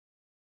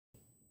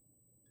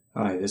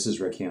Hi, this is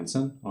Rick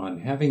Hanson on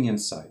Having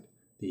Insight,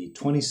 the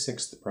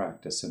 26th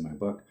practice in my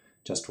book,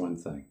 Just One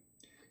Thing.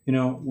 You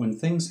know, when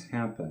things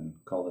happen,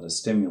 call it a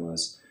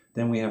stimulus,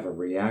 then we have a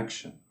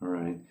reaction, all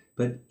right?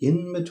 But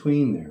in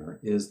between there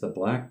is the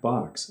black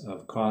box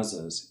of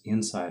causes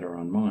inside our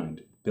own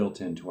mind,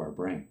 built into our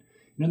brain.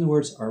 In other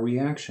words, our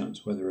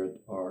reactions, whether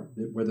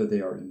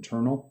they are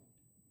internal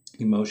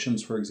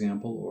emotions, for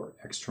example, or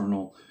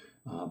external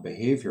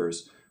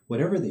behaviors,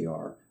 whatever they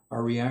are,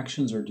 our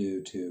reactions are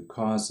due to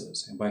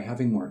causes. And by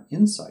having more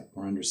insight,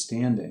 more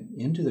understanding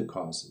into the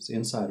causes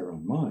inside our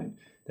own mind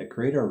that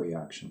create our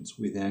reactions,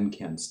 we then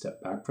can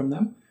step back from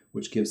them,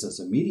 which gives us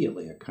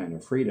immediately a kind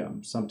of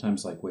freedom,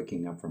 sometimes like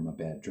waking up from a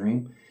bad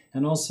dream.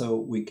 And also,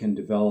 we can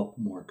develop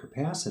more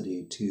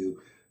capacity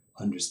to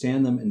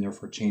understand them and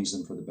therefore change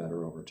them for the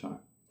better over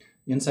time.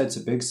 Insight's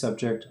a big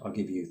subject. I'll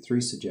give you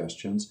 3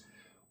 suggestions.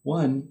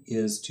 One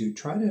is to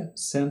try to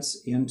sense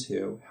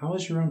into how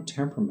is your own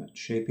temperament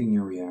shaping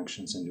your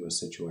reactions into a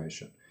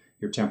situation.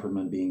 Your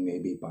temperament being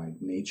maybe by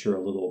nature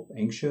a little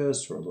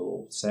anxious or a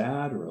little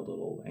sad or a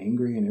little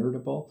angry and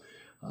irritable.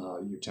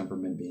 Your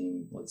temperament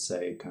being, let's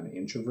say, kind of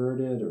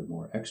introverted or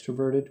more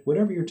extroverted.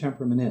 Whatever your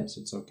temperament is,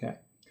 it's okay.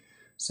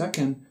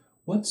 Second,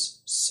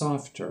 what's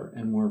softer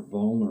and more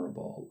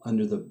vulnerable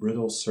under the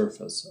brittle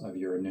surface of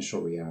your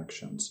initial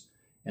reactions?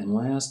 And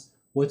last,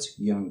 what's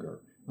younger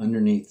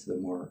underneath the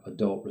more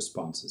adult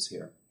responses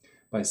here?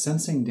 By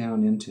sensing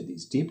down into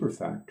these deeper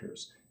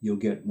factors, you'll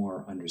get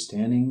more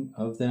understanding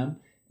of them,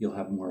 you'll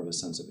have more of a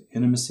sense of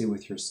intimacy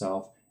with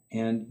yourself,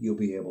 and you'll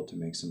be able to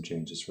make some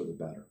changes for the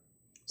better.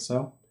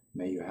 So,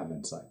 may you have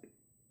insight.